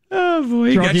amusement. Oh, boy.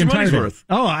 You got your money's worth.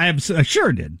 Oh, I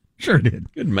sure did. Sure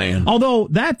did. Good man. Although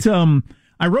that,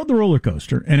 I rode the roller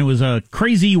coaster, and it was a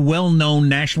crazy, well-known,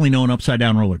 nationally known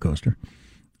upside-down roller coaster.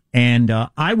 And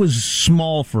I was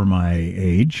small for my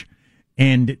age,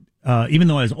 and even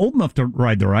though I was old enough to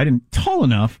ride the ride and tall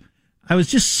enough, I was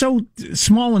just so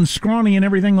small and scrawny and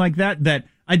everything like that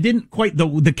I didn't quite,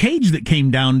 the cage that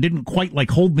came down didn't quite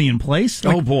like hold me in place.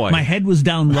 Like, oh boy. My head was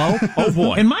down low. Oh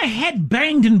boy. And my head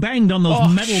banged and banged on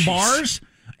those metal bars.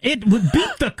 It would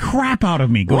beat the crap out of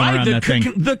me going around that thing.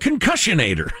 The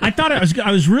concussionator. I thought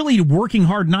I was really working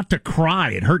hard not to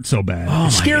cry. It hurt so bad.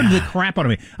 It scared the crap out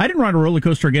of me. I didn't ride a roller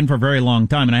coaster again for a very long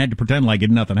time, and I had to pretend like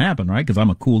nothing happened, right? Because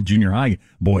I'm a cool junior high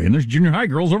boy, and there's junior high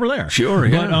girls over there. Sure,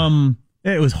 yeah.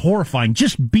 But it was horrifying.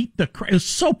 Just beat the crap. It was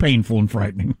so painful and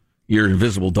frightening. Your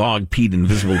invisible dog peed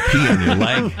invisible pee on your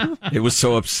leg. It was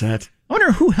so upset. I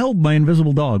wonder who held my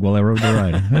invisible dog while I rode the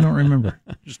ride. I don't remember.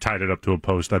 Just tied it up to a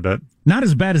post, I bet. Not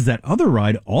as bad as that other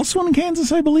ride, also in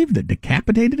Kansas, I believe, that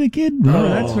decapitated a kid. Remember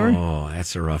that story? Oh,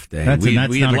 that's a rough day. That's we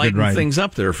not had a good lightened ride. things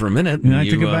up there for a minute. Yeah, I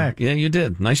took it back. Yeah, you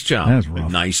did. Nice job. That was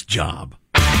rough. Nice job.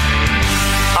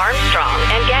 Armstrong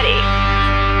and Getty.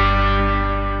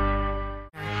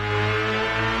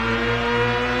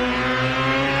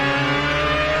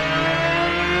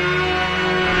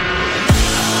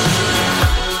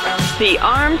 The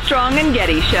Armstrong and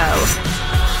Getty Show.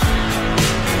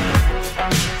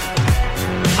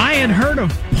 I had heard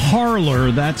of Parler.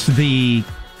 That's the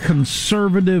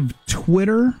conservative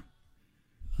Twitter.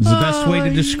 Is the best way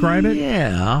to describe it?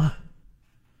 Yeah.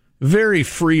 Very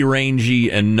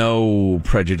free-rangey and no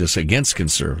prejudice against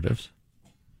conservatives.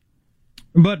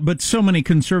 But so many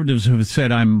conservatives have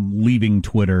said, I'm leaving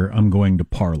Twitter, I'm going to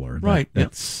Parler. Right.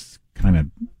 That's kind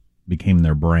of became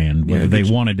their brand, whether they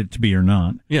wanted it to be or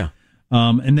not. Yeah.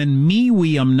 And then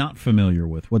MeWe, I'm not familiar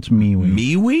with. What's MeWe?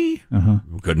 MeWe? Uh-huh.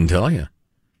 Couldn't tell you.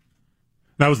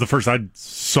 That was the first I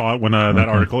saw it when that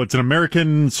article. It's an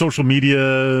American social media.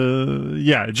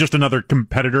 Yeah, it's just another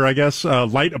competitor, I guess.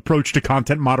 Light approach to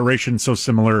content moderation. So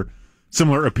similar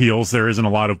appeals. There isn't a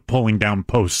lot of pulling down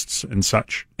posts and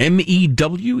such.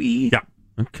 MEWE? Yeah.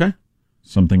 Okay.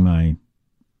 Something my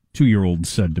 2-year-old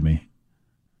said to me.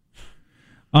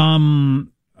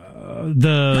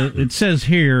 It says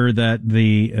here that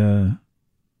the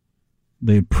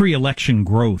pre-election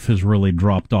growth has really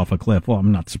dropped off a cliff. Well,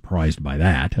 I'm not surprised by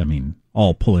that. I mean,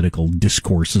 all political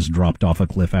discourse has dropped off a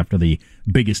cliff after the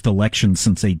biggest election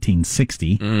since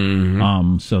 1860.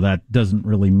 Mm-hmm. So that doesn't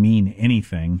really mean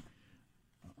anything.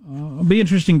 It'll be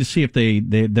interesting to see if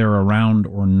they're around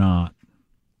or not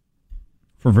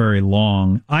for very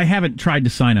long. I haven't tried to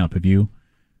sign up. Have you?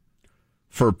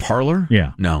 For Parler?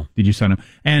 Yeah. No. Did you sign up?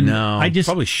 And no, I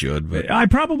probably should. But I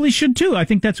probably should too. I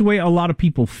think that's the way a lot of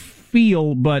people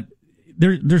feel, but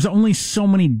there's only so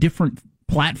many different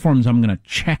platforms I'm going to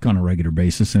check on a regular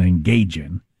basis and engage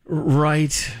in.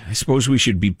 Right. I suppose we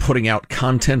should be putting out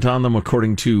content on them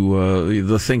according to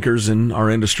the thinkers in our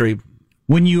industry.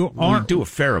 We do a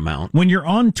fair amount. When you're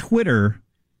on Twitter,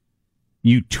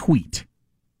 you tweet.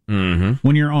 Mm-hmm.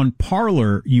 When you're on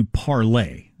Parler, you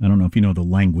parlay. I don't know if you know the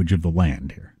language of the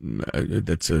land here.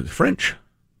 That's French.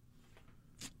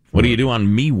 What do you do on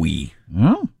MeWe?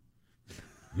 Oh.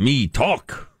 Me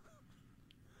talk.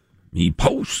 Me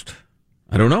post.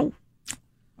 I don't know.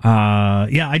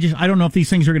 Yeah, I don't know if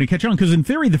these things are going to catch on, because in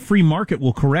theory, the free market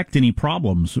will correct any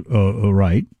problems,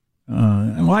 right?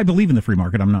 Well, I believe in the free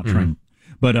market. I'm not trying.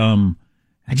 But I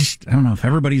don't know if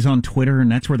everybody's on Twitter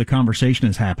and that's where the conversation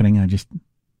is happening. I don't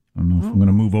know if I'm going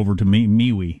to move over to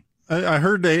MeWe. I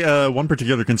heard one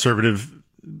particular conservative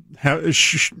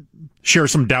share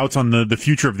some doubts on the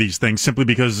future of these things simply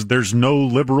because there's no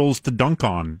liberals to dunk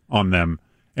on them.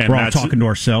 And we're all talking to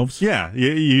ourselves. Yeah,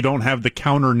 you don't have the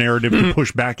counter narrative to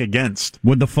push back against.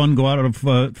 Would the fun go out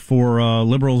of for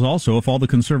liberals also if all the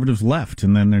conservatives left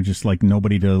and then they're just like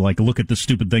nobody to like look at the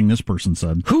stupid thing this person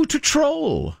said? Who to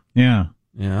troll? Yeah.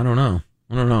 I don't know.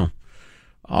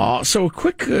 So a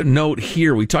quick note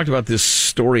here. We talked about this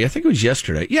story. I think it was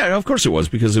yesterday. Yeah, of course it was,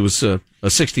 because it was a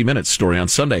 60 Minutes story on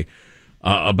Sunday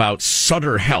about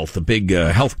Sutter Health, a big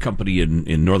health company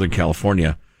in Northern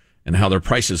California, and how their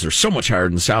prices are so much higher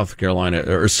than South Carolina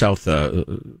or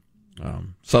Southern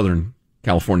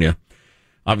California.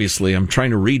 Obviously, I'm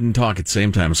trying to read and talk at the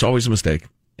same time. It's always a mistake.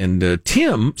 And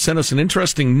Tim sent us an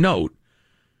interesting note.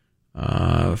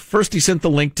 First, he sent the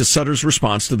link to Sutter's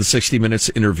response to the 60 Minutes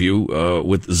interview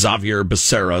with Xavier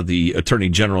Becerra, the Attorney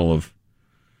General of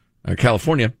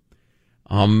California,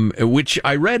 which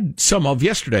I read some of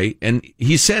yesterday. And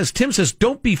Tim says,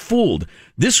 don't be fooled.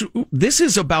 This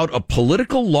is about a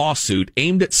political lawsuit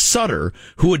aimed at Sutter,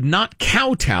 who would not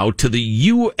kowtow to the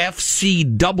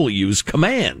UFCW's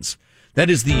commands. That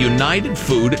is the United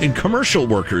Food and Commercial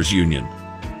Workers Union.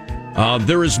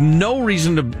 There is no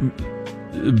reason to...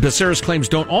 Becerra's claims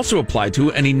don't also apply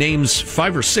to, and he names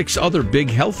 5 or 6 other big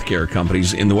healthcare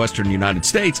companies in the western United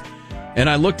States. And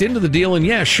I looked into the deal, and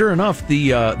yeah, sure enough,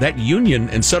 that union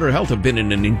and Sutter Health have been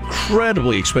in an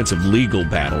incredibly expensive legal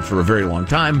battle for a very long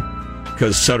time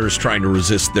because Sutter's trying to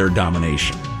resist their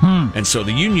domination. And so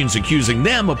the union's accusing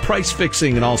them of price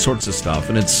fixing and all sorts of stuff,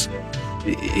 and it's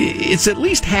it's at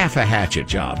least half a hatchet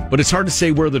job, but it's hard to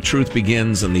say where the truth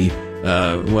begins and the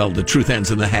truth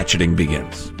ends and the hatcheting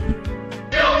begins.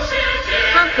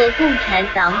 他和共产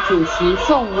党主席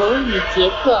宋罗与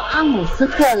捷克阿姆斯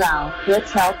特朗和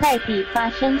乔盖蒂发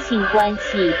生性关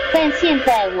系，但现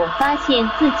在我发现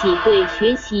自己对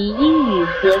学习英语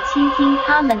和倾听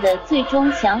他们的最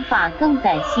终想法更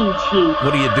感兴趣。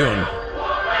 What are you doing?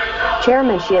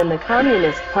 Chairman Xi and the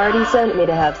Communist Party sent me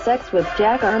to have sex with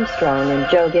Jack Armstrong and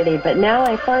Joe Giddy, but now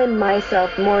I find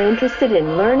myself more interested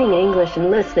in learning English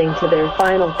and listening to their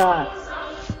final thoughts.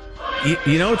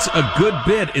 You know, it's a good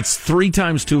bit. It's 3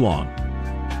 times too long.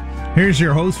 Here's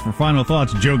your host for Final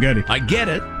Thoughts, Joe Getty. I get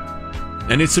it,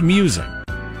 and it's amusing.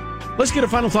 Let's get a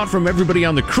final thought from everybody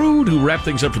on the crew who wrap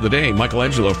things up for the day.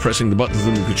 Michelangelo pressing the buttons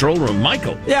in the control room.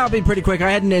 Michael. Yeah, I'll be pretty quick. I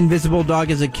had an invisible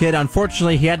dog as a kid.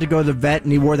 Unfortunately, he had to go to the vet,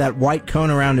 and he wore that white cone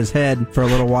around his head for a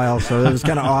little while, so it was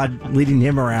kind of odd leading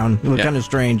him around. It was kind of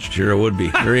strange. Sure it would be.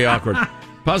 Very awkward.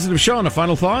 Positive Sean, a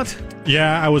final thought?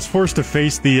 Yeah, I was forced to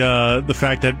face the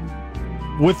fact that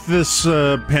with this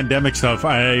pandemic stuff,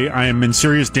 I am in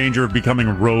serious danger of becoming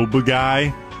a robe guy,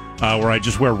 where I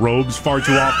just wear robes far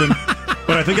too often.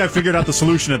 But I think I figured out the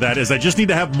solution to that is I just need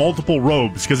to have multiple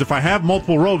robes, because if I have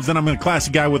multiple robes, then I'm a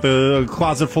classic guy with a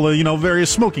closet full of, various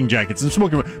smoking jackets and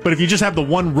smoking. But if you just have the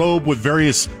one robe with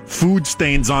various food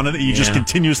stains on it that you just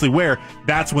continuously wear,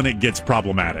 that's when it gets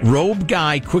problematic. Robe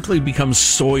guy quickly becomes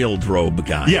soiled robe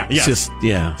guy. Yeah, yeah.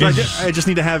 So I just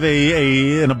need to have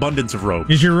an abundance of robes.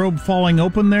 Is your robe falling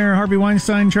open there, Harvey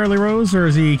Weinstein, Charlie Rose, or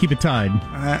does he keep it tied?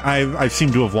 I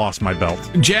seem to have lost my belt.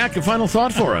 Jack, a final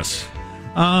thought for us.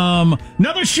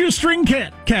 Another shoestring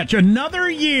catch. Another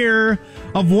year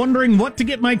of wondering what to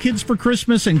get my kids for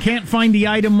Christmas and can't find the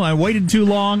item. I waited too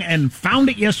long and found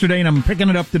it yesterday, and I'm picking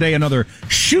it up today. Another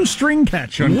shoestring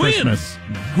catch on Christmas.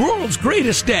 World's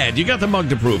greatest dad. You got the mug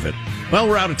to prove it. Well,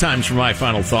 we're out of times for my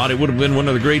final thought. It would have been one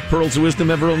of the great pearls of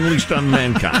wisdom ever unleashed on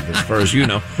mankind, as far as you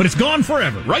know. But it's gone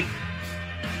forever. Right?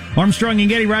 Armstrong and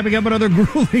Getty wrapping up another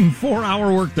grueling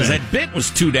 4-hour workday. That bit was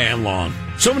too damn long.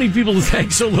 So many people to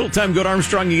thank, so little time. Go to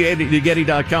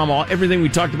ArmstrongandGetty.com. Everything we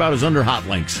talked about is under hot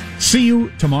links. See you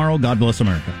tomorrow. God bless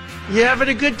America. You having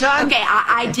a good time? Okay,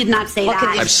 I did not say that.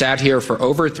 I've sat here for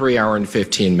over 3 hours and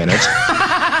 15 minutes.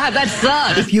 That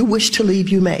sucks. If you wish to leave,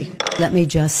 you may. Let me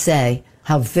just say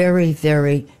how very,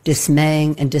 very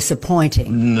dismaying and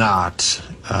disappointing. Not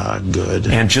good.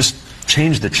 And just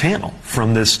change the channel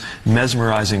from this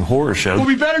mesmerizing horror show. We'll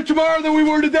be better tomorrow than we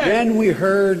were today. Then we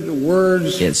heard the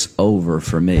words, "It's over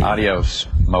for me." Adios,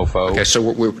 mofo. Okay, so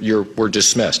we're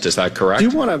dismissed. Is that correct? Do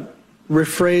you want to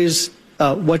rephrase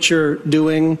what you're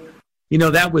doing?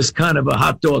 That was kind of a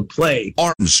hot dog play.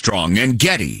 Armstrong and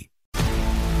Getty.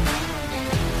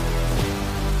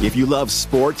 If you love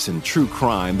sports and true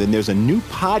crime, then there's a new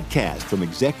podcast from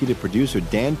executive producer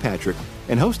Dan Patrick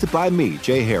and hosted by me,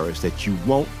 Jay Harris, that you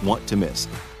won't want to miss.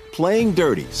 Playing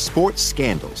Dirty: Sports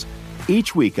Scandals.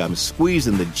 Each week, I'm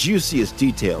squeezing the juiciest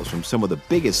details from some of the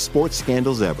biggest sports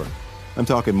scandals ever. I'm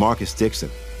talking Marcus Dixon,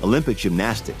 Olympic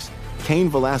gymnastics, Cain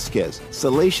Velasquez,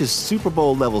 salacious Super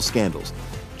Bowl-level scandals.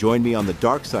 Join me on the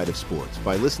dark side of sports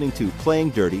by listening to Playing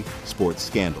Dirty: Sports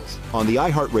Scandals on the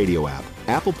iHeartRadio app,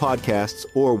 Apple Podcasts,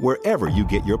 or wherever you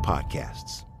get your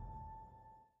podcasts.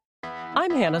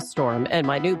 I'm Hannah Storm, and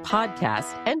my new podcast,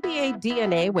 NBA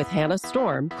DNA with Hannah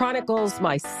Storm, chronicles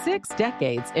my 6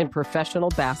 decades in professional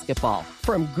basketball.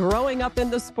 From growing up in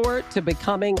the sport to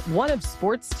becoming one of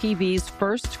sports TV's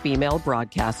first female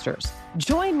broadcasters.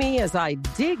 Join me as I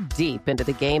dig deep into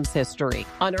the game's history,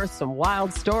 unearth some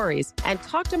wild stories, and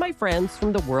talk to my friends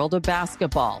from the world of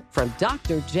basketball, from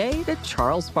Dr. J to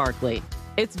Charles Barkley.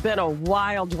 It's been a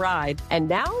wild ride, and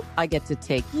now I get to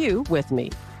take you with me.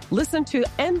 Listen to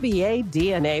NBA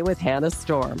DNA with Hannah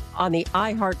Storm on the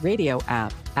iHeartRadio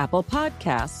app, Apple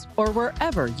Podcasts, or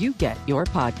wherever you get your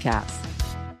podcasts.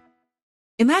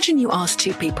 Imagine you ask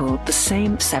 2 people the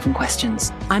same 7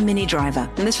 questions. I'm Minnie Driver,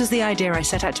 and this was the idea I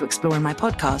set out to explore in my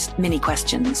podcast, Mini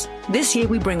Questions. This year,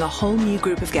 we bring a whole new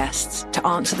group of guests to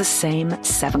answer the same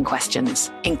 7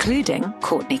 questions, including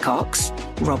Courtney Cox,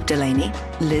 Rob Delaney,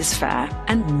 Liz Phair,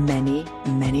 and many,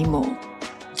 many more.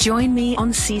 Join me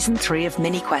on Season 3 of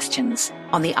Mini Questions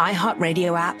on the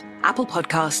iHeartRadio app, Apple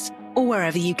Podcasts, or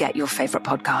wherever you get your favorite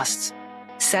podcasts.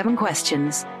 7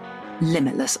 questions,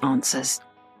 limitless answers.